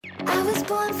I was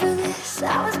born for this.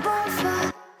 I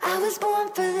was born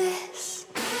for this.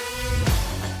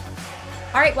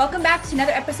 All right, welcome back to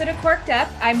another episode of Corked Up.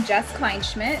 I'm Jess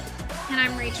Kleinschmidt. And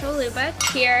I'm Rachel Luba.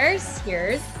 Cheers.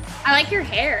 Cheers. I like your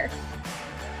hair.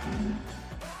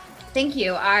 Thank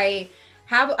you. I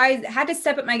had to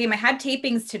step up my game. I had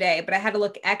tapings today, but I had to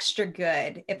look extra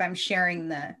good if I'm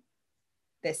sharing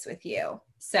this with you.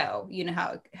 So you know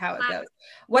how it goes.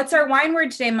 What's our wine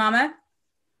word today, Mama?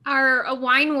 Our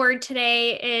wine word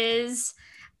today is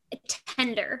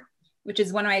tender, which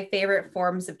is one of my favorite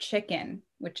forms of chicken,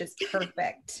 which is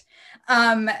perfect.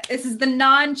 This is the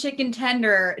non-chicken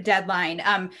tender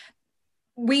deadline.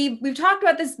 We've talked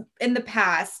about this in the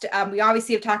past. We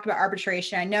obviously have talked about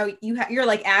arbitration. I know you're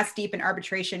like ass deep in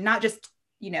arbitration, not just,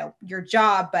 your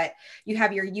job, but you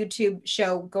have your YouTube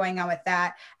show going on with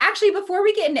that. Actually, before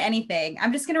we get into anything,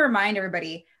 I'm just going to remind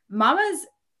everybody, Mama's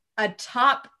a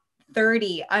top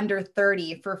 30 under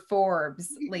 30 for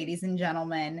Forbes, ladies and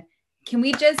gentlemen. Can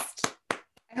we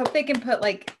I hope they can put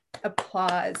like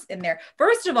applause in there.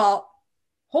 First of all,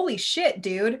 holy shit,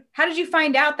 dude. How did you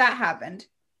find out that happened?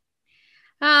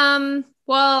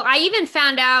 Well, I even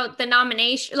found out the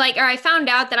nomination, or I found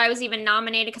out that I was even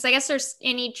nominated because I guess there's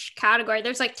in each category,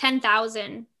 there's like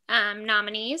 10,000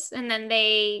 nominees, and then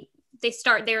they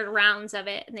start their rounds of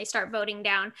it and they start voting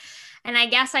down. And I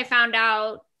guess I found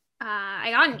out, I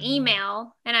got an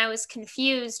email and I was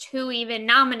confused who even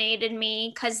nominated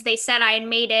me because they said I had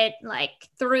made it like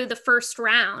through the first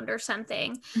round or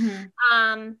something.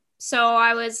 Mm-hmm. So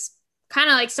I was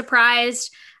kind of like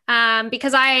surprised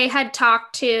because I had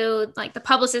talked to like the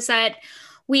publicist that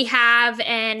we have,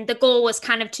 and the goal was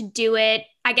kind of to do it,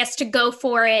 I guess, to go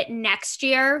for it next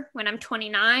year when I'm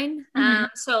 29. Mm-hmm.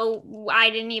 So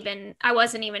I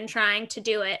wasn't even trying to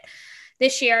do it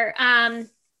this year.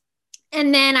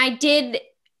 And then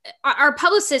our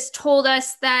publicist told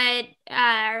us that,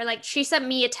 she sent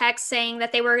me a text saying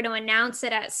that they were going to announce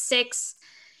it at 6.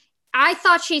 I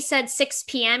thought she said 6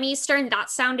 p.m. Eastern. That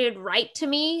sounded right to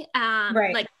me.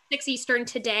 Right. Like 6 Eastern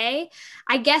today.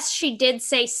 I guess she did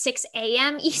say 6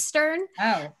 a.m. Eastern.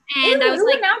 Oh. And I was who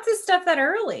like, announces stuff that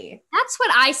early? That's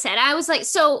what I said. I was like,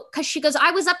 so, because she goes,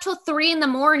 I was up till 3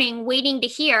 a.m. waiting to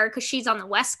hear, because she's on the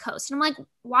West Coast. And I'm like,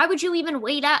 why would you even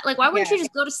wait up? Like, why wouldn't you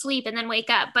just go to sleep and then wake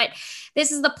up? But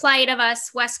this is the plight of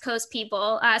us West Coast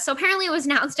people. So apparently it was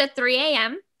announced at 3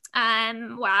 a.m.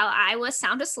 While I was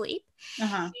sound asleep.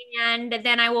 Uh-huh. And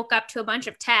then I woke up to a bunch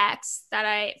of texts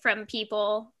from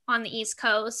people on the East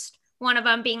Coast, one of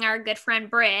them being our good friend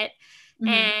Britt, mm-hmm.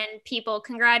 and people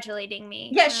congratulating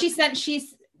me. Yeah,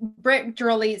 Britt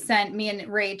Drolly sent me and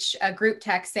Rach a group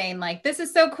text saying like, this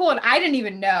is so cool. And I didn't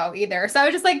even know either. So I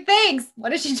was just like, thanks.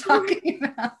 What is she talking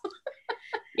about?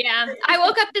 Yeah, I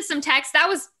woke up to some text. That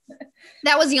was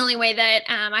the only way that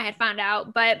I had found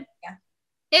out. But yeah,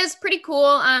 it was pretty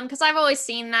cool because I've always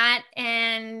seen that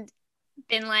and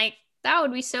been like, that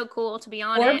would be so cool to be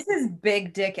on Forbes it. is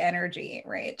big dick energy,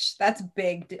 Rach. That's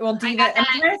big. Well, diva.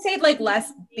 I'm trying to say like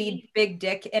less big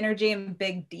dick energy and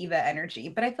big diva energy,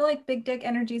 but I feel like big dick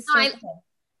energy is so cool.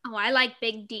 Oh, I like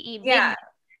big D. Yeah,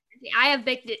 I have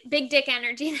big dick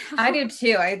energy. I do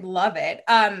too. I love it.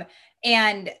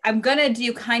 And I'm gonna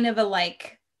do kind of a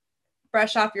like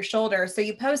brush off your shoulder. So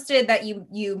you posted that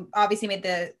you obviously made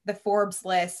the Forbes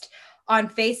list on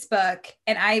Facebook,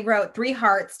 and I wrote 3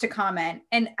 hearts to comment.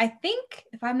 And I think,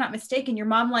 if I'm not mistaken, your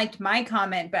mom liked my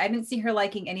comment, but I didn't see her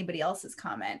liking anybody else's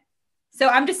comment. So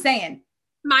I'm just saying.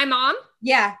 My mom?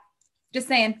 Yeah, just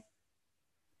saying.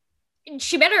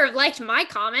 She better have liked my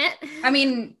comment. I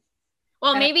mean,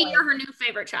 well, maybe you're her new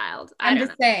favorite child. I'm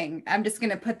just saying. I'm just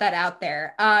going to put that out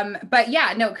there. But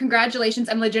yeah, no, congratulations.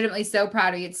 I'm legitimately so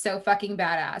proud of you. It's so fucking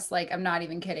badass. Like, I'm not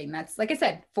even kidding. That's, like I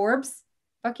said, Forbes.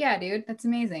 Fuck yeah, dude. That's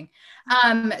amazing.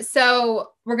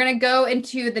 So we're going to go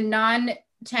into the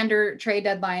non-tender trade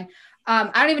deadline. I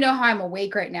don't even know how I'm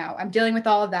awake right now. I'm dealing with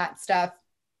all of that stuff.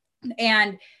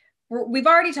 And we've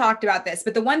already talked about this,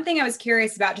 but the one thing I was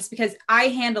curious about, just because I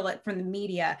handle it from the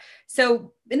media.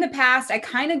 So in the past, I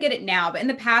kind of get it now, but in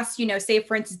the past, say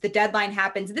for instance, the deadline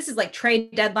happens. This is like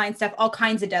trade deadline stuff, all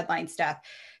kinds of deadline stuff.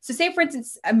 So say for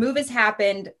instance, a move has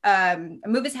happened,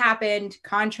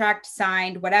 contract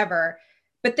signed, whatever.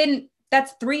 But then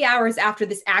that's 3 hours after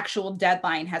this actual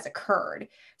deadline has occurred.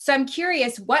 So I'm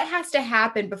curious, what has to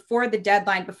happen before the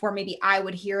deadline, before maybe I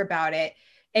would hear about it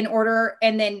in order,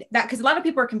 and then that, because a lot of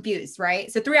people are confused,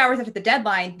 right? So 3 hours after the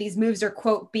deadline, these moves are,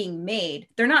 quote, being made.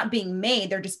 They're not being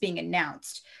made, they're just being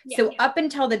announced. Yeah, so up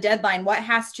until the deadline, what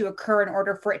has to occur in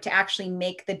order for it to actually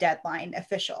make the deadline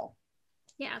official?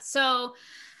 Yeah, so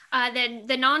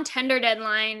the non-tender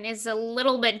deadline is a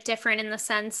little bit different in the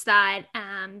sense that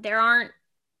there aren't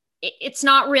it's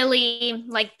not really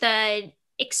like the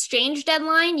exchange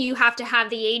deadline. You have to have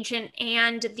the agent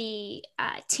and the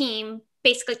team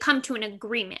basically come to an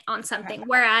agreement on something. Okay.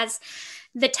 Whereas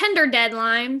the tender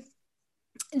deadline,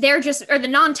 or the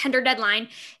non-tender deadline,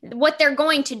 what they're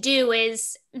going to do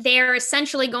is they're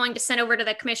essentially going to send over to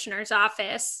the commissioner's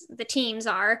office, the teams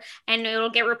are, and it'll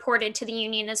get reported to the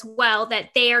union as well, that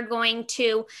they are going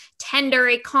to tender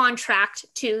a contract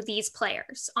to these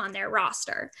players on their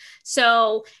roster.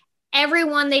 So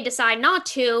everyone they decide not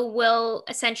to will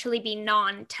essentially be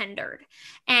non-tendered.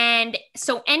 And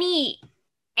so they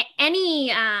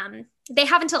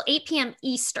have until 8 p.m.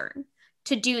 Eastern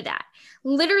to do that.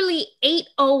 Literally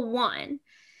 8:01.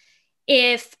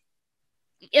 If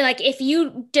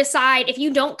you decide, if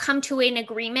you don't come to an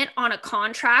agreement on a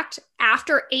contract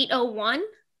after 8:01,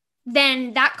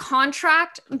 then that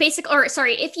contract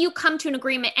if you come to an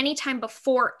agreement anytime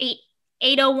before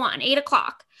 8:01, 8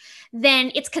 o'clock,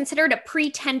 then it's considered a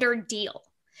pre-tender deal.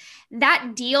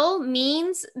 That deal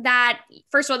means that,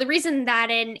 first of all, the reason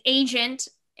that an agent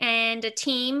and a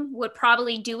team would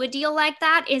probably do a deal like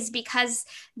that is because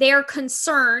they're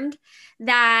concerned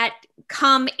that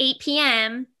come 8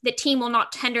 p.m., the team will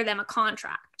not tender them a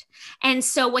contract. And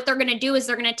so what they're going to do is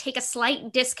they're going to take a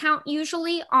slight discount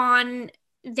usually on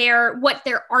what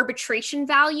their arbitration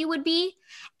value would be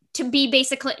to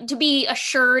be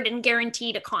assured and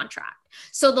guaranteed a contract.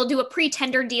 So they'll do a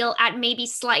pre-tender deal at maybe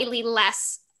slightly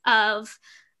less of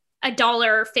a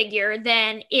dollar figure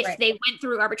than if they went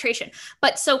through arbitration.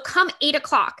 But so come 8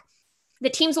 o'clock, the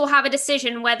teams will have a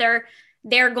decision whether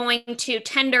they're going to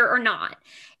tender or not.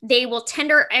 They will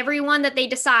tender everyone that they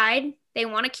decide they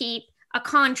want to keep a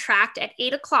contract at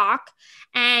 8 o'clock.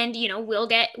 And, we'll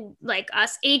get, like,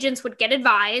 us agents would get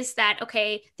advised that,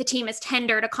 okay, the team has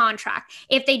tendered a contract.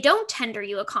 If they don't tender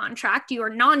you a contract, you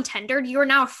are non-tendered, you are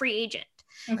now a free agent.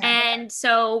 Okay. And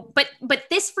so, but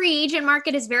this free agent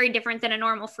market is very different than a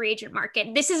normal free agent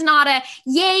market. This is not a,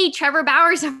 yay, Trevor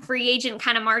Bauer's a free agent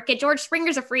kind of market. George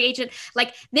Springer's a free agent.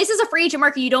 Like, this is a free agent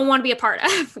market you don't want to be a part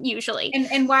of usually.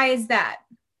 And why is that?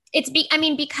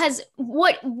 Because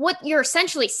what you're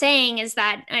essentially saying is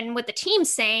that, and what the team's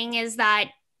saying is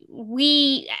that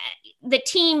the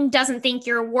team doesn't think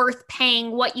you're worth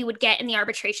paying what you would get in the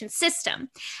arbitration system.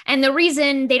 And the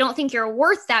reason they don't think you're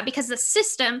worth that, because the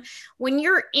system, when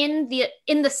you're in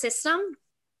the system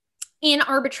in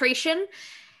arbitration,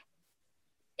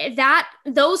 that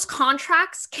those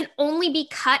contracts can only be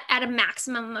cut at a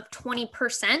maximum of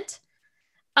 20%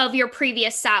 of your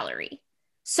previous salary.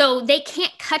 So they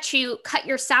can't cut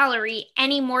your salary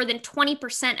any more than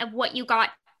 20% of what you got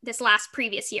this last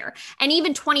previous year. And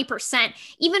even 20%,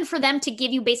 even for them to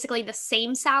give you basically the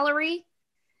same salary,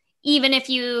 even if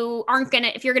you're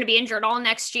going to be injured all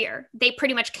next year, they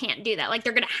pretty much can't do that. Like,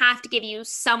 they're going to have to give you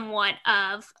somewhat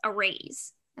of a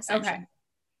raise, essentially. Okay.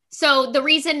 So the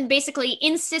reason basically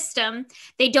in system,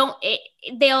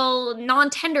 they'll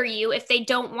non-tender you if they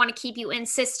don't want to keep you in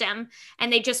system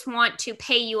and they just want to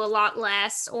pay you a lot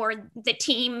less, or the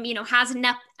team, has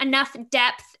enough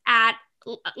depth at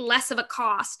less of a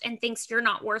cost and thinks you're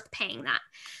not worth paying that.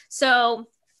 So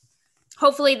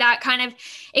hopefully that kind of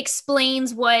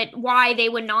explains why they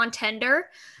would non-tender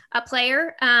a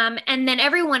player. And then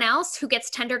everyone else who gets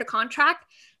tendered a contract,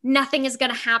 nothing is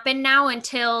going to happen now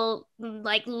until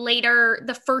like later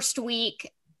the first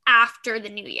week after the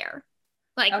new year.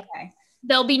 Like, okay.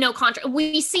 There'll be no contract.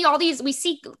 We see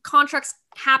contracts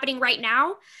happening right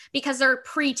now because they're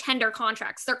pre-tender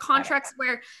contracts. They're contracts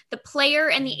where the player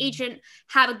and the agent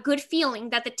have a good feeling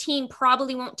that the team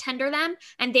probably won't tender them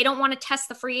and they don't want to test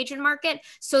the free agent market.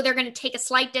 So they're going to take a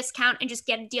slight discount and just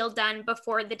get a deal done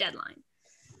before the deadline.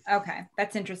 Okay.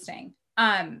 That's interesting.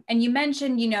 And you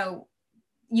mentioned, you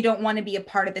don't want to be a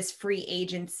part of this free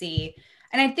agency.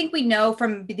 And I think we know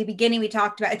from the beginning, we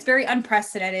talked about, it's very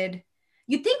unprecedented.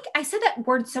 You'd think I said that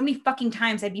word so many fucking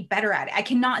times, I'd be better at it. I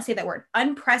cannot say that word.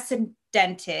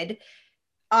 Unprecedented,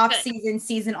 off-season,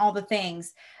 season, all the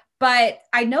things. But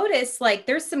I noticed like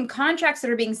there's some contracts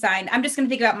that are being signed. I'm just going to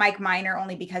think about Mike Minor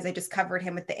only because I just covered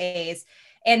him with the A's.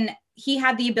 And he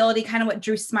had the ability, kind of what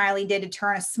Drew Smyly did, to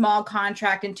turn a small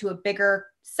contract into a bigger,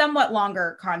 somewhat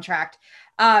longer contract.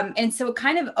 And so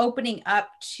kind of opening up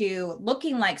to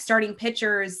looking like starting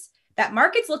pitchers, that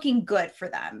market's looking good for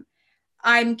them.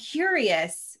 I'm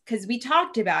curious because we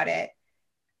talked about it.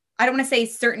 I don't want to say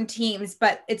certain teams,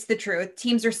 but it's the truth.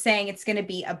 Teams are saying it's going to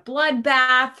be a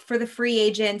bloodbath for the free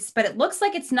agents, but it looks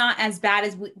like it's not as bad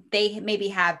as they maybe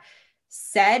have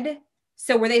said.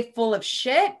 So were they full of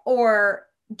shit, or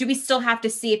do we still have to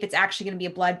see if it's actually going to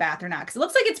be a bloodbath or not? Because it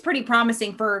looks like it's pretty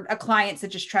promising for a client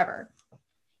such as Trevor.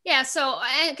 Yeah, so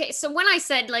okay, so when I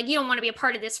said like you don't want to be a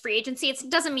part of this free agency, it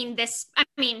doesn't mean this. I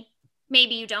mean,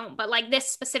 maybe you don't, but like this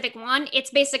specific one, it's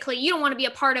basically you don't want to be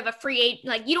a part of a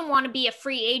like you don't want to be a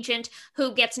free agent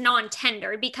who gets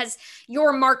non-tendered because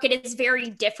your market is very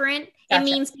different. Gotcha. It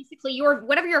means basically your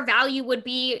whatever your value would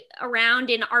be around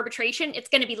in arbitration, it's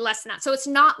going to be less than that. So it's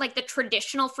not like the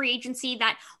traditional free agency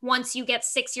that once you get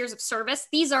 6 years of service,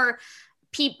 these are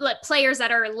people players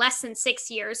that are less than 6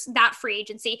 years, that free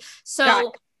agency.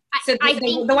 So so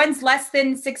the ones less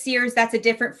than 6 years, that's a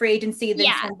different free agency than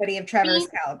somebody of Trevor's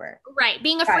caliber. Right.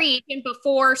 Being a free agent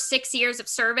before 6 years of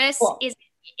service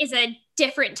is a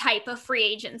different type of free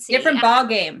agency. Different ball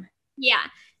game. Yeah.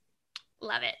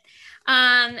 Love it.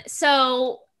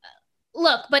 So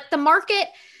look, but the market's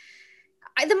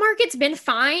been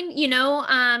fine. You know,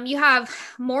 you have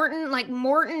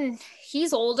Morton,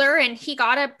 he's older and he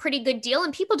got a pretty good deal.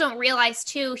 And people don't realize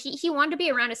too, he wanted to be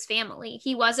around his family.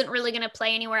 He wasn't really going to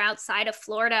play anywhere outside of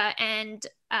Florida and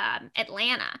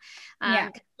Atlanta.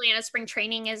 Atlanta spring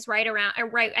training is right,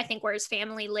 I think, where his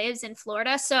family lives in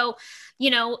Florida. So,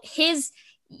 you know,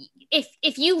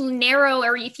 if you narrow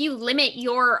or if you limit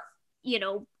your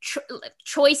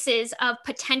choices of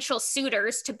potential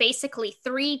suitors to basically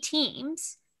 3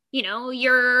 teams, you know,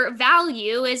 your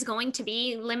value is going to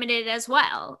be limited as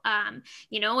well.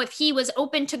 You know, if he was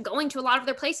open to going to a lot of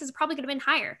other places, it probably could have been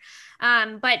higher.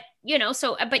 But, you know,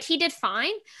 but he did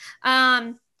fine.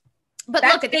 But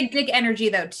that's look at big energy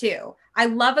though, too. I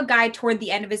love a guy toward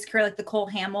the end of his career, like the Cole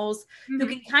Hamels, who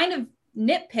can kind of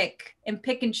nitpick and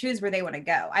pick and choose where they want to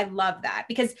go. I love that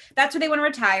because that's where they want to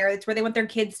retire. It's where they want their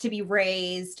kids to be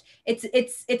raised.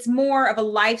 It's more of a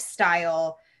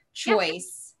lifestyle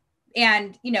choice.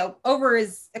 And, you know, over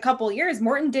a couple of years,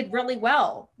 Morton did really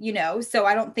well, you know, so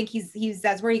I don't think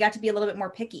that's where he got to be a little bit more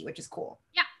picky, which is cool.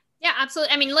 Yeah. Yeah,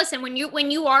 absolutely. I mean, listen, when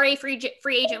you are a free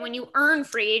agent, when you earn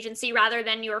free agency rather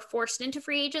than you're forced into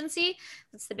free agency,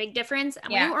 that's the big difference.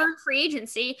 And when you earn free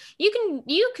agency,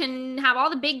 you can have all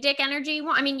the big dick energy you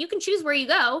want. I mean, you can choose where you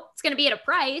go. It's going to be at a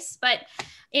price, but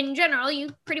in general,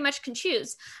 you pretty much can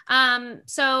choose.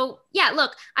 So yeah,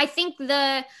 look, I think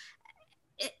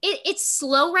it's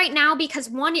slow right now because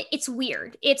it's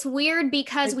weird. It's weird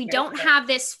because we don't have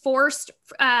this forced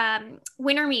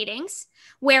winter meetings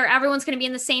where everyone's going to be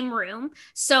in the same room.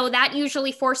 So that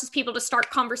usually forces people to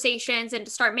start conversations and to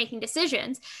start making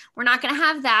decisions. We're not going to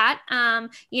have that.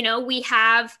 You know, we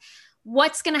have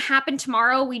what's going to happen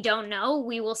tomorrow. We don't know.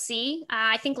 We will see.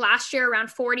 I think last year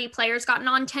around 40 players got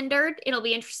non-tendered. It'll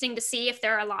be interesting to see if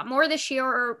there are a lot more this year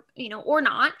or, you know, or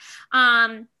not.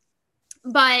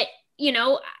 But you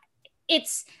know, I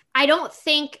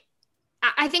think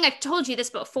I've told you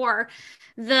this before.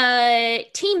 The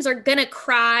teams are going to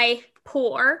cry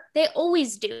poor. They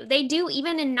always do. They do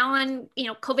even in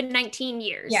COVID-19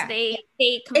 years. Yeah. They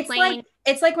complain.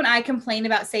 It's like when I complain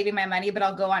about saving my money, but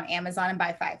I'll go on Amazon and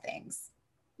buy 5 things.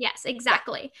 Yes,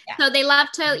 exactly. Yeah. So they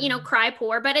love to, you know, cry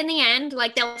poor, but in the end,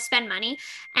 like they'll spend money.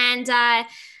 And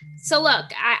so look,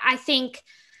 I think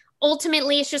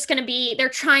ultimately, it's just going to be, they're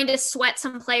trying to sweat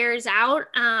some players out.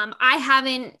 I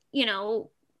haven't, you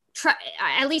know,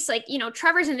 at least like, you know,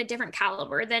 Trevor's in a different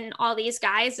caliber than all these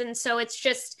guys. And so it's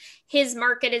just, his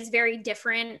market is very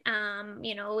different.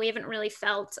 You know, we haven't really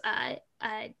felt a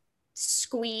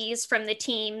squeeze from the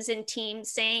teams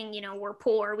saying, you know, we're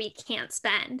poor, we can't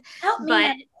spend. Help me,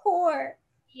 I'm poor.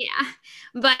 Yeah.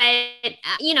 But,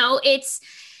 you know,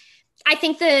 I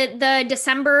think the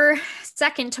December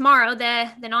 2nd, tomorrow,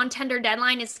 the non-tender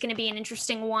deadline is going to be an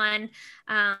interesting one.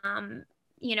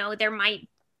 You know,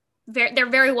 there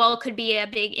very well could be a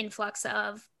big influx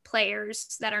of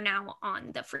players that are now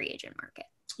on the free agent market.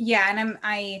 Yeah.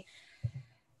 And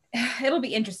it'll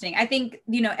be interesting. I think,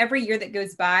 you know, every year that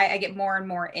goes by, I get more and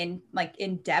more in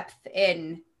depth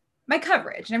in my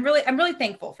coverage. And I'm really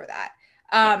thankful for that.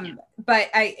 But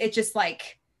it's just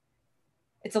like,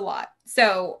 it's a lot.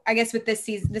 So I guess with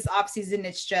this off season,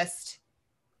 it's just,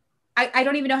 I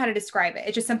don't even know how to describe it.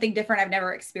 It's just something different I've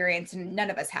never experienced and none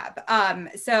of us have.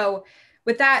 So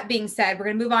with that being said, we're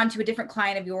going to move on to a different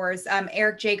client of yours.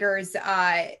 Eric Jagers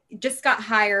just got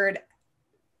hired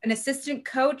an assistant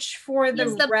coach for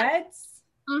the Reds.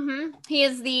 Mm-hmm. He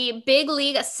is the big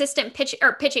league assistant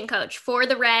pitching coach for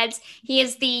the Reds. He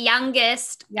is the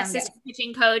youngest assistant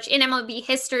pitching coach in MLB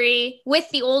history with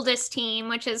the oldest team,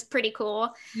 which is pretty cool.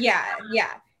 Yeah.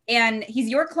 And he's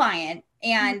your client.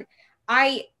 And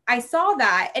I saw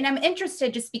that and I'm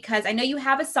interested just because I know you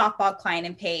have a softball client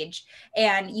in Paige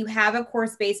and you have, of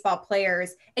course, baseball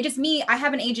players. And just me, I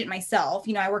have an agent myself,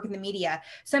 you know, I work in the media.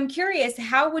 So I'm curious,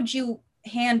 how would you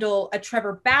handle a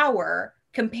Trevor Bauer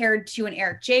compared to an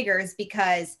Eric Jagers?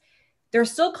 Because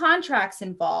there's still contracts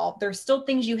involved. There's still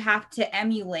things you have to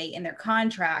emulate in their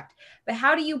contract. But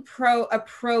how do you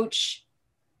approach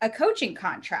a coaching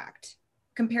contract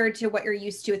compared to what you're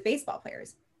used to with baseball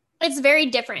players? It's very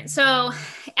different. So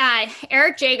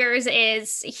Eric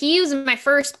Jagers he was my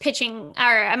first pitching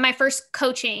or my first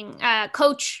coaching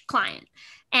coach client.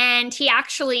 And he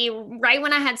actually, right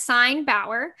when I had signed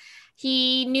Bauer,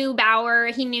 he knew Bauer,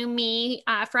 he knew me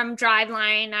from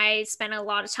Driveline. I spent a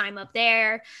lot of time up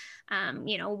there,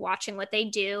 watching what they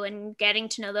do and getting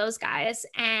to know those guys.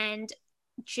 And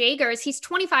Jagers, he's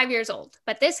 25 years old,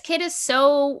 but this kid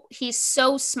he's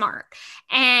so smart.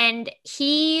 And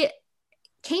he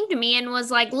came to me and was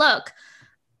like, look,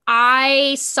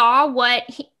 I saw what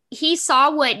he saw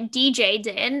what DJ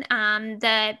did,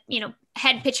 the,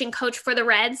 head pitching coach for the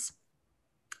Reds.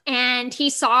 And he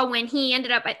saw when he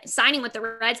ended up signing with the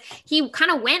Reds, he kind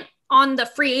of went on the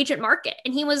free agent market,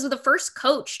 and he was the first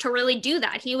coach to really do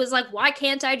that. He was like, why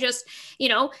can't I just,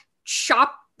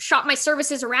 shop my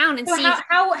services around and see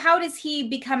how does he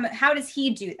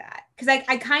do that? Because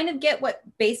I kind of get what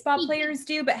baseball players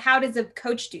do, but how does a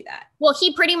coach do that? Well,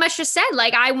 he pretty much just said,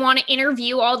 like, I want to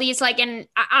interview all these, like, and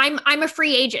I'm a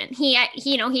free agent. He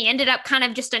ended up kind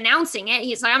of just announcing it.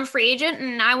 He's like, I'm a free agent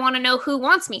and I want to know who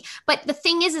wants me. But the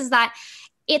thing is that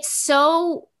it's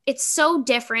so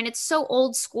different. It's so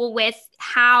old school with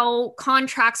how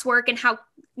contracts work and how,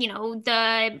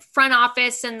 the front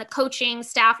office and the coaching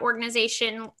staff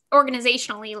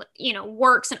organizationally,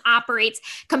 works and operates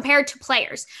compared to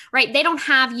players, right? They don't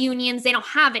have unions. They don't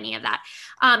have any of that.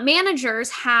 Managers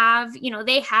have,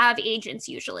 they have agents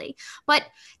usually, but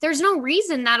there's no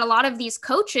reason that a lot of these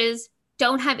coaches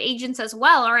don't have agents as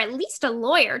well, or at least a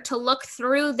lawyer to look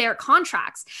through their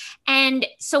contracts. And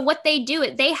so what they do,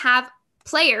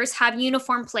 players have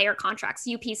uniform player contracts,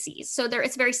 UPCs. So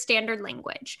it's very standard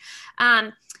language.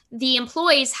 The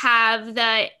employees have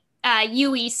the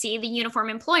UEC, the Uniform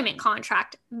Employment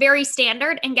Contract, very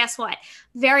standard. And guess what?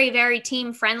 Very, very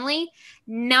team friendly,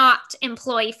 not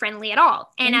employee friendly at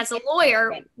all. And as a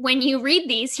lawyer, when you read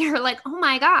these, you're like, oh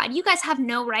my God, you guys have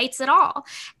no rights at all.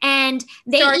 And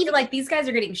I feel like these guys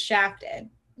are getting shafted.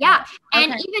 Yeah.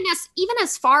 And even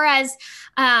as far as,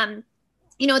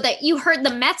 that you heard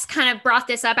the Mets kind of brought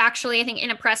this up, actually, I think in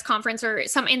a press conference or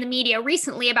some in the media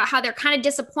recently, about how they're kind of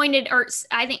disappointed, or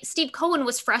I think Steve Cohen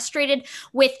was frustrated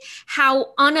with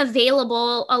how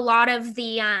unavailable a lot of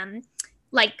the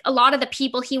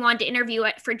people he wanted to interview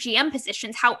for GM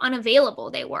positions, how unavailable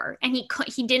they were. And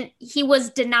he was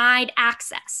denied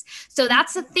access. So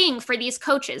that's the thing for these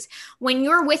coaches. When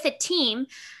you're with a team,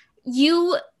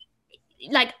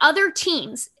 other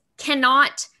teams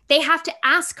cannot, they have to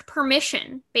ask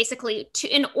permission basically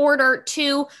in order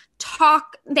to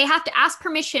talk. They have to ask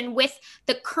permission with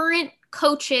the current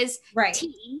coach's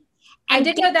team. I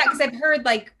did know that because I've heard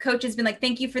coaches been like,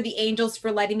 thank you for the Angels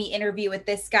for letting me interview with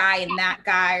this guy and that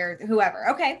guy or whoever.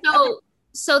 Okay.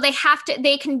 So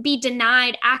they can be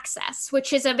denied access,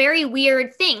 which is a very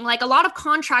weird thing. Like, a lot of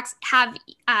contracts have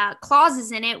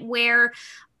clauses in it where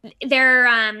they're,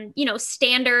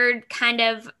 standard kind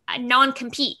of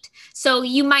non-compete. So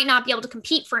you might not be able to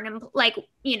compete for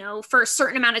for a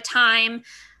certain amount of time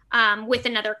with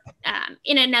another,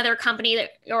 in another company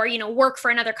or work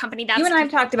for another company. You and I have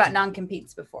talked about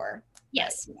non-competes before.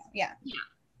 Yes. Yeah.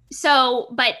 So,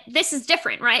 but this is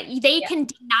different, right? They can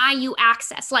deny you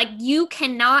access. Like, you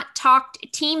cannot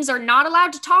teams are not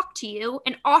allowed to talk to you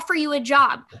and offer you a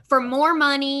job for more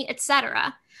money,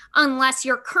 etc., unless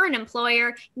your current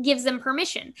employer gives them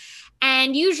permission.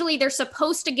 And usually they're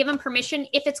supposed to give them permission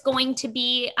if it's going to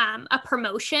be a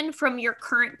promotion from your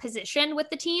current position with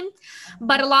the team.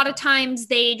 But a lot of times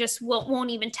they just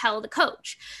won't even tell the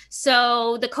coach.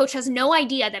 So the coach has no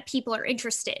idea that people are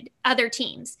interested, other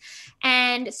teams.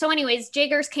 And so anyways,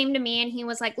 Jagers came to me and he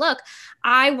was like, look,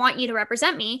 I want you to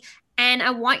represent me and I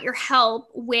want your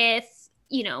help with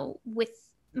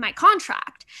my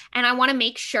contract. And I want to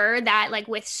make sure that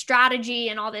with strategy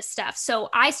and all this stuff. So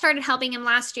I started helping him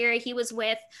last year. He was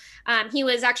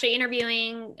actually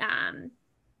interviewing,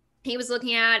 he was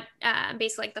looking at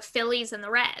basically the Phillies and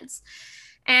the Reds.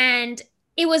 And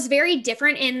it was very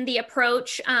different in the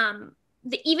approach.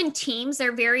 Even teams,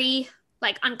 they're very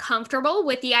uncomfortable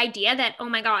with the idea that, oh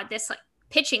my God, this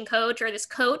pitching coach or this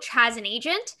coach has an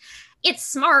agent. It's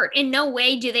smart. In no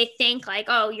way do they think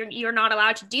oh, you're not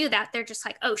allowed to do that. They're just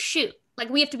like, oh, shoot,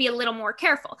 we have to be a little more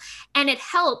careful. And it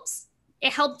helps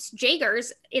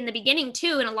Jagers in the beginning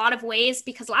too, in a lot of ways,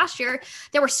 because last year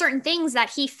there were certain things that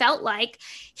he felt like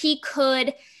he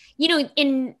could,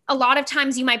 in a lot of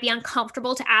times you might be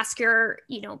uncomfortable to ask your,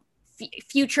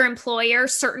 future employer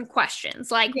certain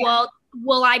questions well,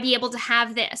 will I be able to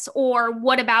have this? Or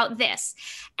what about this?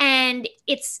 And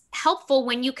it's helpful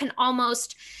when you can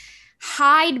almost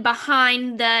hide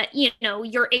behind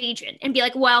your agent and be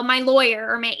like, well, my lawyer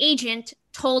or my agent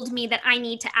told me that I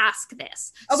need to ask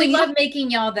this. Oh, so we love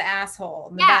making y'all the asshole.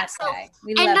 The bad guy.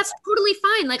 And that's totally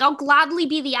fine. Like, I'll gladly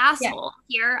be the asshole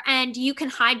here, and you can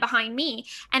hide behind me.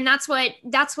 And that's what,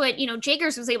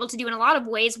 Jagers was able to do in a lot of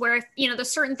ways, where,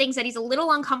 there's certain things that he's a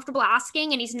little uncomfortable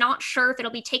asking and he's not sure if it'll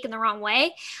be taken the wrong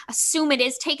way. Assume it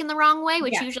is taken the wrong way,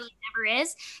 which usually never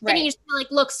is. Then you just be like,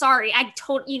 look, sorry, I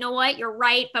told, you know what, you're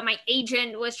right. But my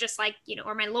agent was just like,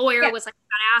 or my lawyer was like, I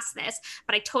gotta ask this,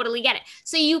 but I totally get it.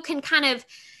 So you can kind of,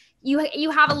 you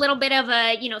have a little bit of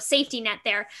a, safety net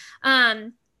there.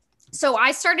 So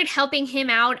I started helping him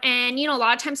out, and, a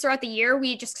lot of times throughout the year,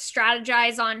 we just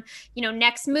strategize on,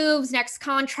 next moves, next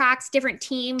contracts, different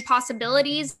team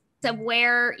possibilities of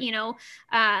where,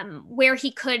 where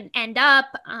he could end up,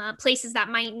 places that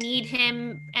might need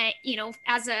him,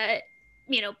 as a,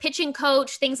 pitching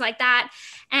coach, things like that.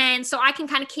 And so I can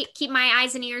kind of keep my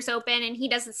eyes and ears open, and he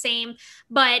does the same.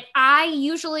 But I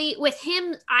usually, with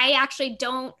him, I actually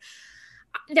don't,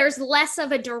 there's less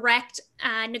of a direct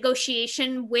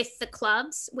negotiation with the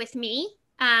clubs with me.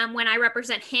 When I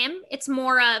represent him, it's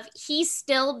more of, he's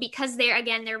still, because they're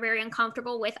very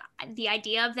uncomfortable with the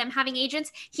idea of them having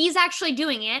agents. He's actually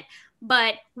doing it,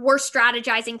 but we're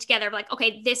strategizing together. Like,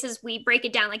 okay, we break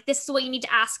it down. Like, this is what you need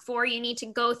to ask for. You need to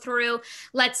go through,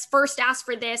 let's first ask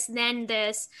for this, then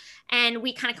this. And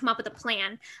we kind of come up with a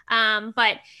plan.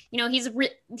 But,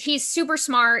 he's super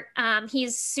smart.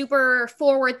 He's super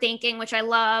forward thinking, which I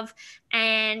love.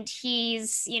 And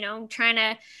he's, trying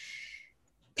to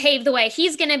pave the way.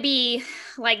 He's going to be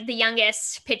like the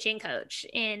youngest pitching coach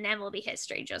in MLB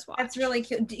history. Just watch. That's really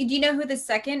cute. Do you know who the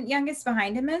second youngest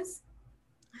behind him is?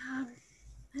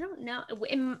 I don't know.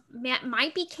 It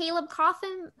might be Caleb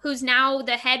Coffin, who's now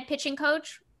the head pitching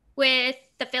coach with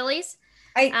the Phillies.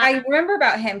 I remember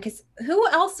about him, because who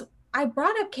else? I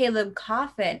brought up Caleb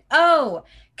Coffin. Oh,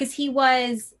 because he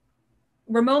was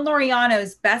Ramon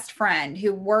Laureano's best friend,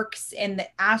 who works in the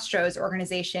Astros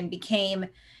organization, became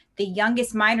the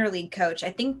youngest minor league coach,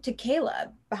 I think, to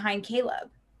Caleb, behind Caleb.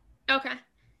 Okay.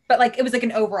 But like, it was like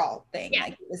an overall thing. Yeah.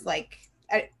 Like, it was like,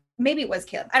 maybe it was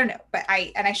Caleb. I don't know, but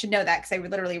I should know that, because I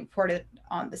literally reported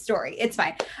on the story. It's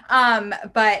fine.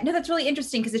 But no, that's really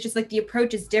interesting, because it's just like the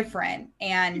approach is different,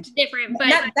 and it's different, but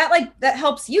that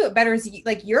helps you. It betters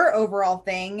like your overall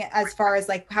thing as far as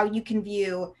like how you can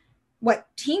view what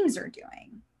teams are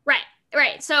doing.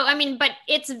 Right. So, I mean, but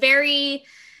it's very,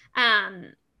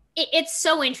 it's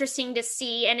so interesting to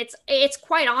see. And it's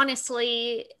quite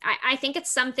honestly, I think it's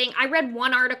something. I read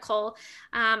one article.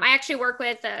 I actually work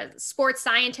with a sports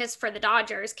scientist for the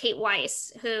Dodgers, Kate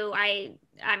Weiss, who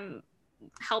I'm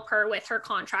help her with her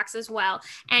contracts as well.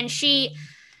 And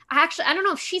I don't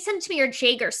know if she sent it to me or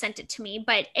Jager sent it to me,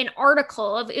 but an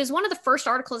article it was one of the first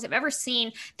articles I've ever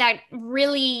seen that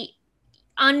really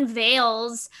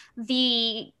unveils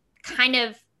the kind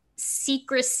of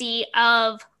secrecy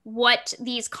of what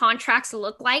these contracts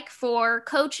look like for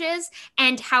coaches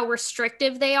and how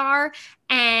restrictive they are,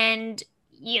 and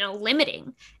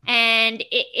limiting. And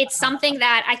it's something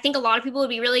that I think a lot of people would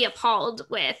be really appalled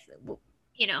with,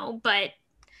 but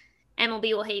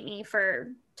MLB will hate me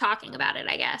for talking about it,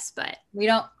 I guess. But we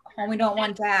don't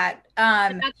want that.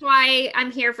 That's why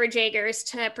I'm here for Jagers,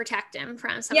 to protect him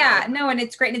from some. Yeah, no, and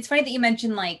it's great. And it's funny that you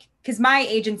mentioned, like, because my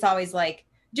agent's always like,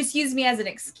 just use me as an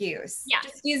excuse. Yeah.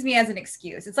 Just use me as an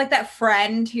excuse. It's like that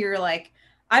friend who you're like,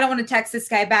 I don't want to text this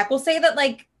guy back. We'll say that,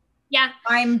 like,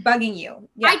 I'm bugging you.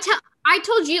 Yeah. I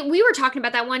told you, we were talking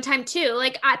about that one time too.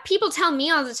 Like, people tell me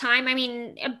all the time. I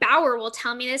mean, Bauer will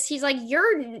tell me this. He's like,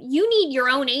 you need your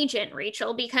own agent,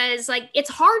 Rachel, because like, it's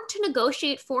hard to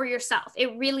negotiate for yourself.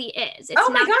 It really is. It's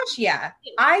my gosh. Yeah.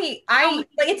 I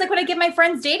like, it's like when I give my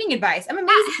friends dating advice, I'm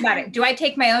amazing about it. Do I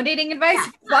take my own dating advice?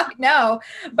 Yeah. Fuck no.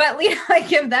 But I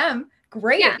give them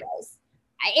great advice.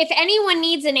 If anyone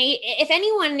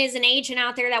is an agent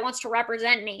out there that wants to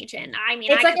represent an agent, I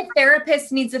mean, it's like a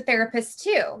therapist needs a therapist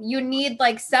too. You need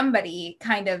like somebody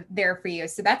kind of there for you.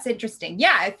 So that's interesting.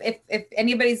 Yeah. If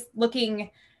anybody's looking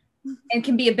and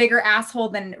can be a bigger asshole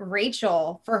than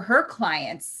Rachel for her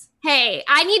clients. Hey,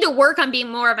 I need to work on being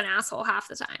more of an asshole half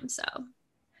the time. So.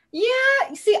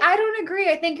 Yeah. See, I don't agree.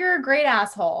 I think you're a great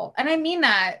asshole. And I mean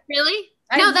that. Really?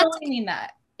 I really mean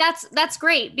that. That's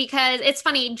great, because it's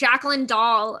funny. Jacqueline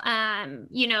Dahl,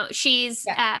 she's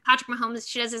Patrick Mahomes.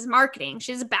 She does his marketing.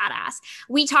 She's a badass.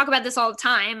 We talk about this all the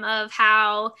time of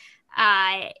how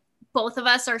both of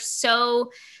us are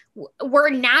we're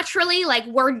naturally, like,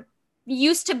 we're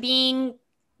used to being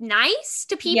nice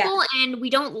to Yeah. people and we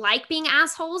don't like being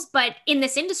assholes, but in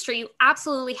this industry, you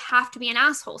absolutely have to be an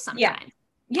asshole sometimes.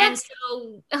 Yeah. And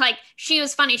so, like, she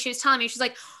was funny. She was telling me, she's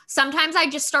like, sometimes I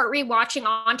just start rewatching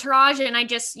Entourage and I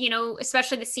just, you know,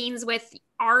 especially the scenes with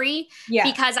Ari,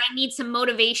 because I need some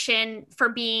motivation for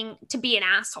to be an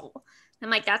asshole. I'm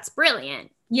like, that's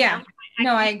brilliant. Yeah. You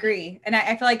know? No, I agree. And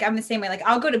I feel like I'm the same way. Like,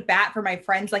 I'll go to bat for my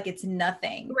friends like it's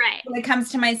nothing. Right. When it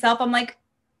comes to myself, I'm like,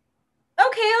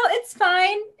 okay, it's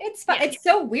fine. It's fine. Yeah. It's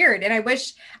so weird. And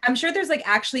I'm sure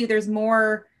there's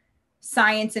more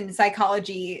science and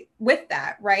psychology with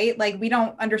that, right? Like, we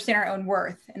don't understand our own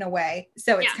worth in a way.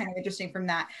 So it's kind of interesting from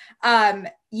that.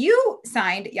 You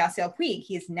signed Yasiel Puig.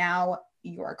 He is now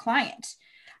your client.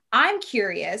 I'm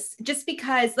curious, just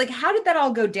because, like, how did that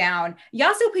all go down?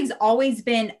 Yasiel Puig's always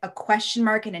been a question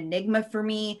mark, an enigma for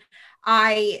me.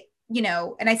 And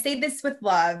I say this with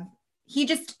love. He's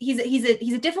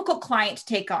a difficult client to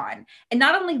take on. And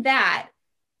not only that,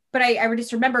 but I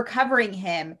just remember covering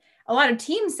him. A lot of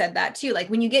teams said that too. Like,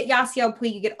 when you get Yasiel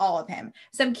Puig, you get all of him.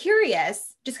 So I'm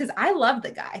curious, just because I love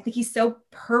the guy. I think he's so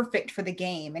perfect for the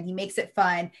game and he makes it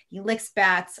fun. He licks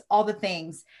bats, all the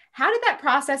things. How did that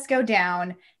process go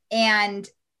down? And,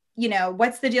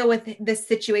 what's the deal with this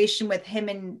situation with him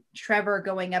and Trevor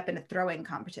going up in a throwing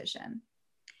competition?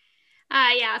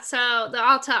 So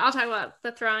I'll talk about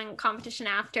the throwing competition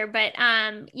after, but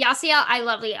Yasiel, I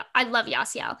love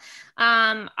Yasiel.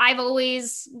 I've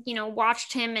always,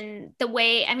 watched him,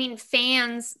 and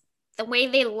fans, the way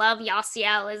they love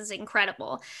Yasiel is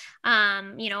incredible.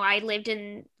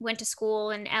 I went to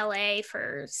school in LA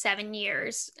for 7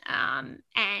 years,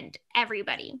 and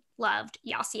everybody loved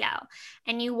Yasiel.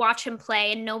 And you watch him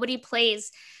play, and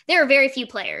there are very few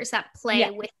players that play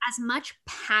with as much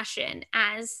passion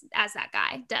as that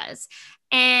guy does.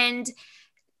 And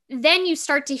then I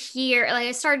started to hear,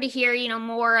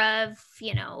 more of,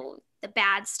 the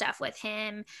bad stuff with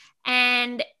him.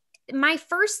 And my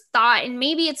first thought, and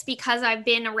maybe it's because I've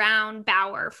been around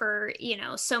Bauer for,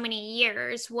 so many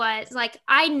years, was like,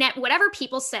 whatever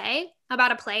people say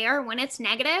about a player, when it's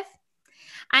negative,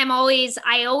 I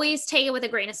always take it with a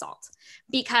grain of salt,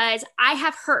 because I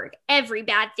have heard every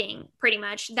bad thing pretty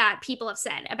much that people have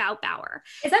said about Bauer.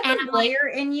 Is that the player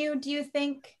in you, do you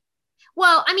think?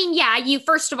 Well, you,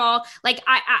 first of all, like,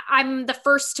 I'm the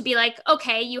first to be like,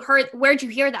 okay, where'd you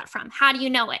hear that from? How do you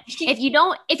know it? If you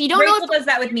don't Rachel know, does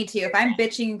that with me too. If I'm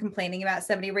bitching and complaining about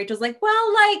somebody, Rachel's like,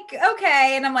 well, like,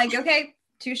 okay. And I'm like, okay,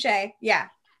 touche. Yeah.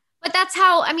 But that's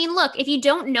how, look, if you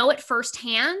don't know it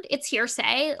firsthand, it's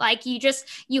hearsay. Like,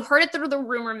 you heard it through the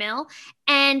rumor mill.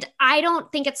 And I don't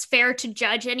think it's fair to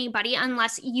judge anybody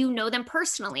unless you know them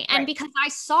personally. And because I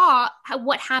saw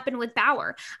what happened with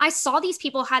Bauer, I saw these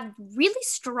people had really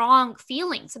strong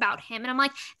feelings about him. And I'm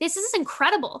like, this is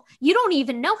incredible. You don't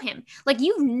even know him. Like,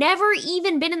 you've never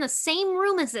even been in the same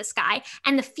room as this guy.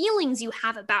 And the feelings you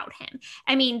have about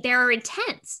him, they're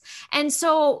intense. And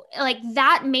so, like,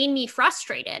 that made me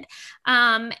frustrated.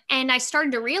 And I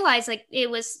started to realize, like, it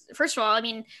was, first of all,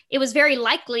 it was very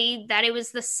likely that it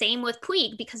was the same with Puig,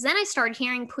 because then I started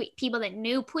hearing people that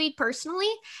knew Puig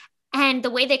personally, and the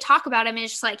way they talk about him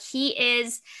is just like, he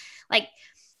is like,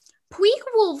 Puig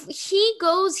will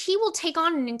take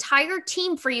on an entire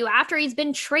team for you after he's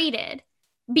been traded,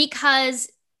 because,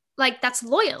 like, that's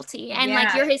loyalty, and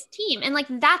like, you're his team, and like,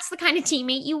 that's the kind of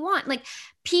teammate you want. Like,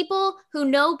 people who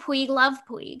know Puig love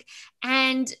Puig.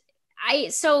 And I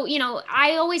started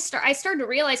to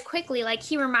realize quickly, like,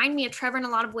 he reminded me of Trevor in a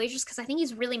lot of ways, just because I think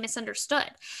he's really misunderstood.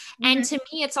 Mm-hmm. And to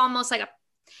me, it's almost like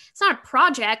it's not a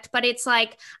project, but it's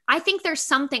like, I think there's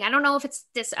something, I don't know if it's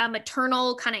this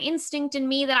maternal kind of instinct in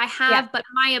me that I have, but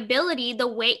my ability, the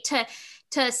way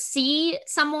to see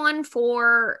someone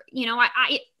for,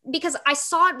 because I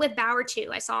saw it with Bauer too.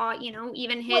 I saw,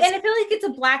 even his. Well, and I feel like it's a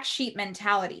black sheep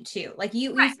mentality too. Like,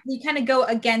 you kind of go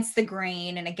against the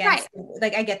grain and against,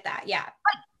 like, I get that. Yeah.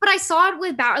 But I saw it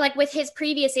with Bauer, like, with his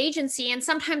previous agency, and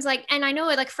sometimes, like, and I know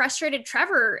it, like, frustrated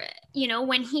Trevor,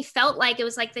 when he felt like it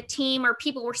was like the team or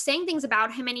people were saying things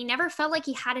about him, and he never felt like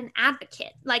he had an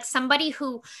advocate, like somebody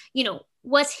who,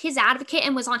 was his advocate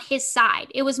and was on his side.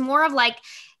 It was more of like,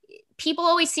 people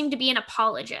always seem to be an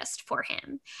apologist for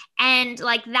him. And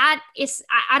like, that is,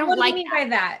 I don't like that. What do you mean by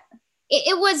that?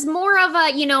 It was more of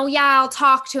a, I'll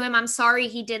talk to him, I'm sorry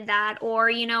he did that.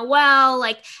 Or,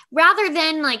 like, rather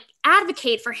than like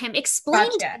advocate for him, explain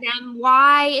to them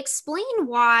why.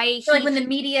 So like, when the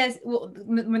media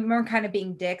when we're kind of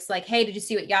being dicks, like, hey, did you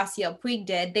see what Yasiel Puig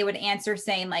did? They would answer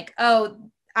saying like, oh,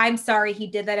 I'm sorry he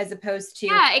did that, as opposed to,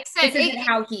 this isn't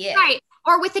how he is. Right.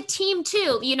 or with a team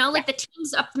too, you know, like the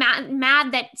team's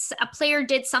mad that a player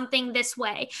did something this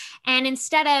way. And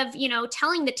instead of, you know,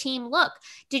 telling the team, look,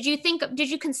 did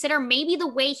you consider maybe the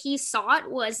way he saw it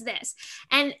was this?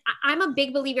 And I'm a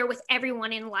big believer with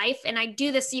everyone in life. And I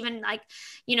do this even like,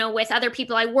 you know, with other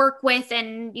people I work with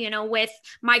and, you know, with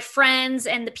my friends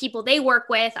and the people they work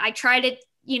with. I try to,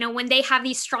 you know, when they have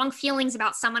these strong feelings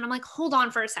about someone, I'm like, hold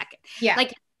on for a second. Yeah.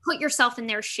 Like, put yourself in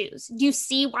their shoes. Do you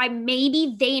see why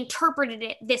maybe they interpreted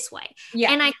it this way?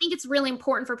 Yeah. And I think it's really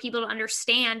important for people to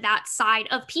understand that side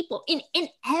of people in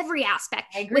every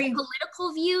aspect. I agree. With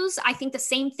political views, I think the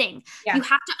same thing. Yeah. You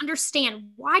have to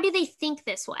understand, why do they think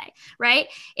this way, right?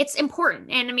 It's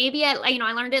important. And maybe I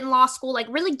learned it in law school, like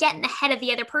really getting ahead of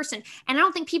the other person. And I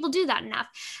don't think people do that enough.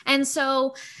 And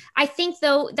so I think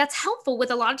though that's helpful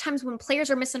with a lot of times when players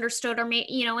are misunderstood or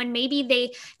and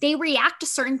maybe they react to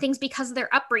certain things because of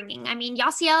their upbringing. I mean,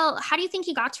 Yasiel, how do you think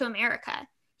he got to America?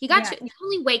 He got to the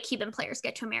only way Cuban players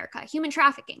get to America, human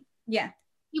trafficking. Yeah.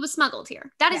 He was smuggled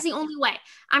here. That is the only way.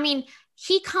 I mean,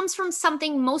 he comes from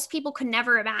something most people could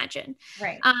never imagine.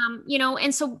 Right.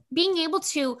 And so being able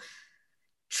to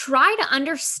try to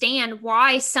understand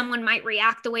why someone might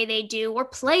react the way they do or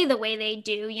play the way they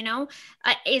do,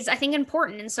 is I think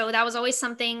important. And so that was always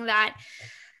something that,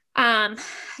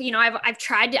 I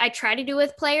tried to do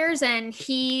with players, and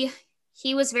he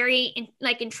was very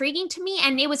intriguing to me.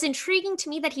 And it was intriguing to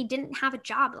me that he didn't have a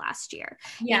job last year,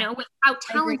 with how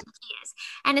talented he is.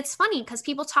 And it's funny because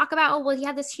people talk about, oh, well, he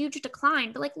had this huge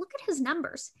decline, but like, look at his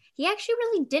numbers. He actually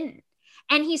really didn't.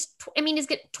 And he's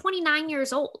 29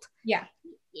 years old. Yeah.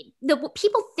 The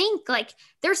people think like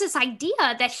there's this idea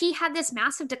that he had this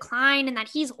massive decline and that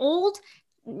he's old.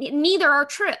 Neither are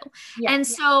true. Yeah, and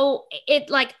so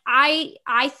I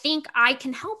think I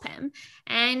can help him.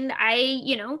 And I,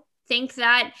 think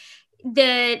that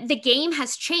the game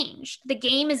has changed. The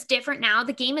game is different now.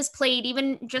 The game is played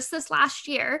even just this last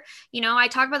year. I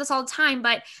talk about this all the time,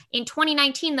 but in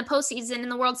 2019, the postseason in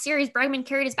the World Series, Bregman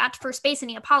carried his bat to first base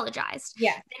and he apologized.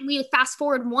 Yeah. Then we fast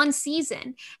forward one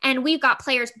season and we've got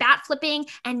players bat flipping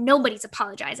and nobody's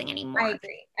apologizing anymore.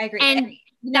 I agree. And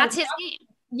that's his game.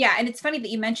 Yeah. And it's funny that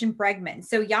you mentioned Bregman.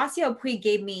 So Yasiel Puig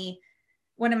gave me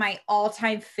one of my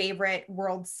all-time favorite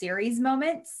World Series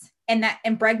moments. And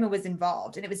Bregman was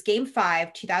involved. And it was Game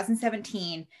 5,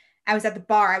 2017. I was at the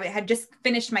bar. I had just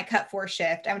finished my Cut 4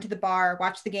 shift. I went to the bar,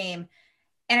 watched the game.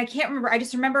 And I can't remember. I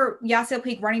just remember Yasiel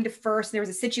Puig running to first. And there was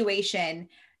a situation.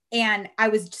 And I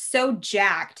was so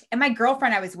jacked. And my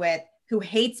girlfriend I was with, who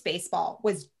hates baseball,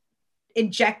 was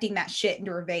injecting that shit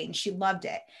into her veins. She loved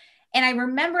it. And I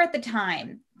remember at the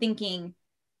time thinking,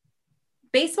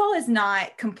 baseball is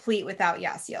not complete without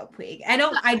Yasiel Puig.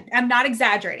 I'm not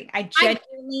exaggerating. I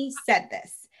genuinely said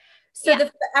this. So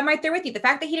I'm right there with you. The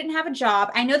fact that he didn't have a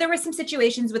job, I know there were some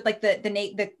situations with like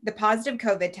the positive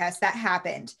COVID test that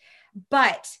happened,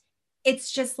 but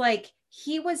it's just like,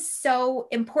 he was so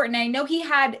important. I know he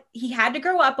had to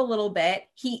grow up a little bit.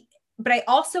 But I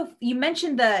also, you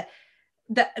mentioned the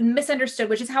misunderstood,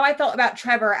 which is how I felt about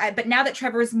Trevor. But now that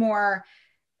Trevor's more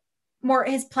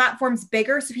his platform's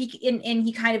bigger, so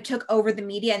he kind of took over the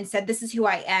media and said, this is who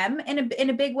I am in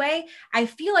a big way. I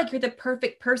feel like you're the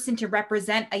perfect person to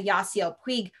represent a Yasiel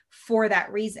Puig for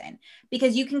that reason,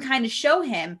 because you can kind of show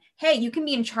him, hey, you can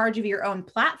be in charge of your own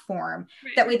platform.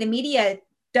 Right. That way the media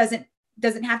doesn't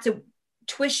have to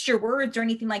twist your words or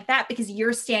anything like that, because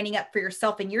you're standing up for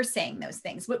yourself and you're saying those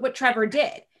things. What Trevor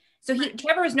did. So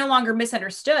Trevor is no longer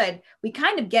misunderstood. We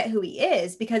kind of get who he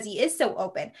is because he is so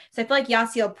open. So I feel like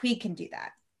Yasiel Puig can do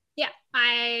that. Yeah,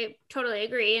 I totally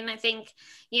agree. And I think,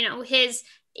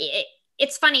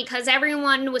 it's funny because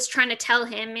everyone was trying to tell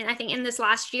him, and I think in this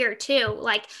last year too,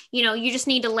 like, you just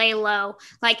need to lay low,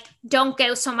 like, don't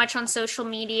go so much on social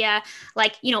media,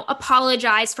 like,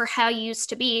 apologize for how you used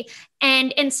to be.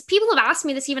 And people have asked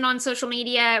me this even on social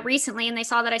media recently, and they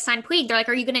saw that I signed Puig. They're like,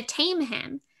 are you going to tame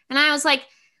him? And I was like,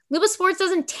 Luba Sports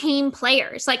doesn't tame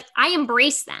players. Like, I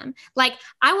embrace them. Like,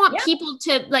 I want people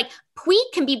to, like,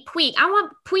 Puig can be Puig. I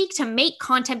want Puig to make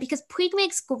content because Puig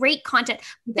makes great content.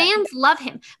 Fans love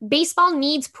him. Baseball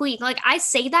needs Puig. Like, I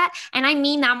say that, and I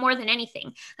mean that more than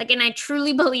anything. Like, and I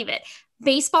truly believe it.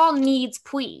 Baseball needs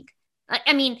Puig.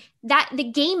 I mean, that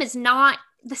the game is not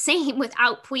the same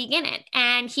without Puig in it.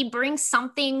 And he brings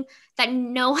something that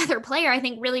no other player, I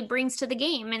think, really brings to the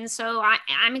game. And so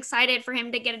I'm excited for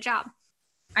him to get a job.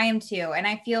 I am too. And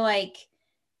I feel like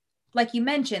you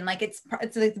mentioned, like it's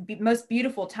like the most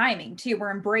beautiful timing too. We're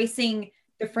embracing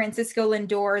the Francisco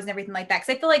Lindors and everything like that. Cause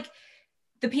I feel like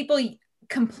the people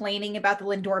complaining about the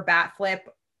Lindor bat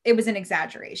flip it was an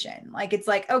exaggeration. Like, it's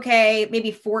like, okay,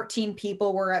 maybe 14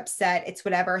 people were upset. It's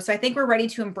whatever. So I think we're ready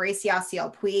to embrace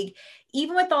Yasiel Puig,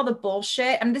 even with all the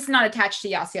bullshit. I mean, this is not attached to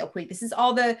Yasiel Puig. This is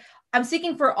I'm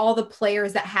speaking for all the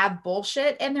players that have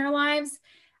bullshit in their lives.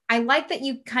 I like that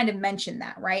you kind of mentioned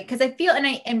that, right? Because I feel,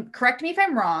 and correct me if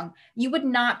I'm wrong, you would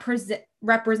not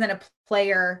represent a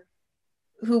player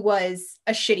who was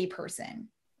a shitty person,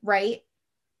 right?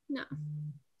 No.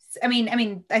 I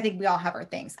mean, I think we all have our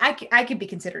things. I could be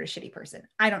considered a shitty person.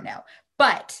 I don't know,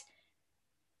 but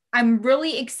I'm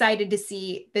really excited to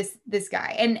see this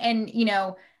guy. And you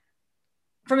know,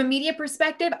 from a media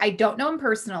perspective, I don't know him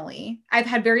personally. I've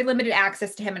had very limited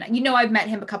access to him, and you know, I've met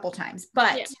him a couple times,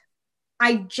 but yeah.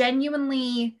 I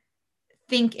genuinely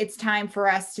think it's time for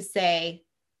us to say,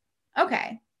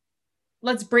 okay,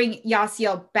 let's bring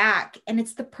Yasiel back. And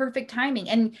it's the perfect timing.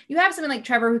 And you have someone like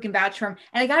Trevor who can vouch for him.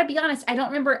 And I got to be honest, I don't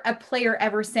remember a player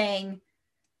ever saying,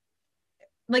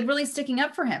 like, really sticking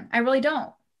up for him. I really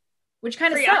don't, which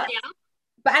kind of sucks. Yasiel?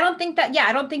 But I don't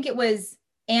think it was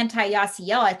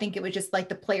anti-Yasiel. I think it was just like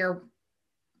the player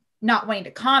not wanting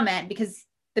to comment because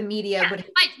the media would.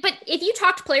 But if you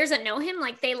talk to players that know him,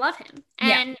 like, they love him,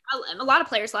 and a lot of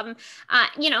players love him,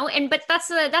 you know, but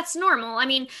that's normal. I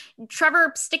mean,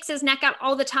 Trevor sticks his neck out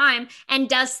all the time and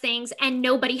does things, and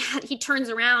he turns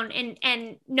around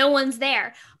and no one's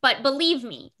there. But believe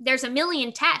me, there's a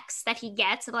million texts that he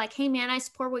gets of like, hey man, I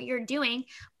support what you're doing,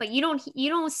 but you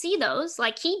don't see those.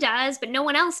 Like, he does, but no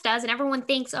one else does, and everyone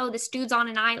thinks, oh, this dude's on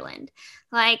an island.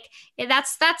 Like,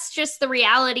 that's just the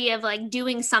reality of like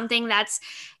doing something that's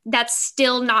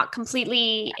still not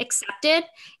completely accepted.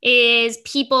 Is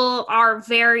people are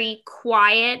very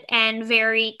quiet and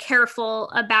very careful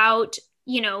about,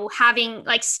 you know, having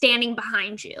like standing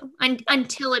behind you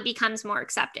until it becomes more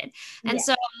accepted. And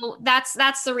so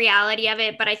that's the reality of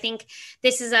it. But I think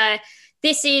this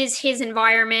is his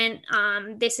environment.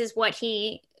 This is what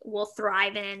he will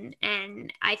thrive in.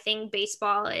 And I think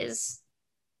baseball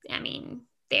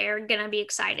they're going to be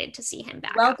excited to see him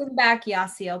back. Welcome back,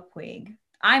 Yasiel Puig.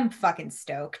 I'm fucking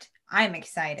stoked. I'm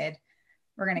excited.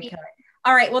 We're going to kill it.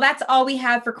 All right. Well, that's all we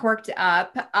have for Corked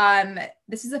Up.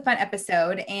 This is a fun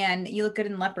episode, and you look good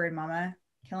in leopard, mama.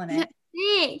 Killing it.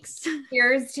 Thanks.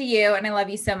 Cheers to you. And I love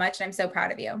you so much. And I'm so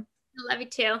proud of you. I love you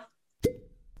too.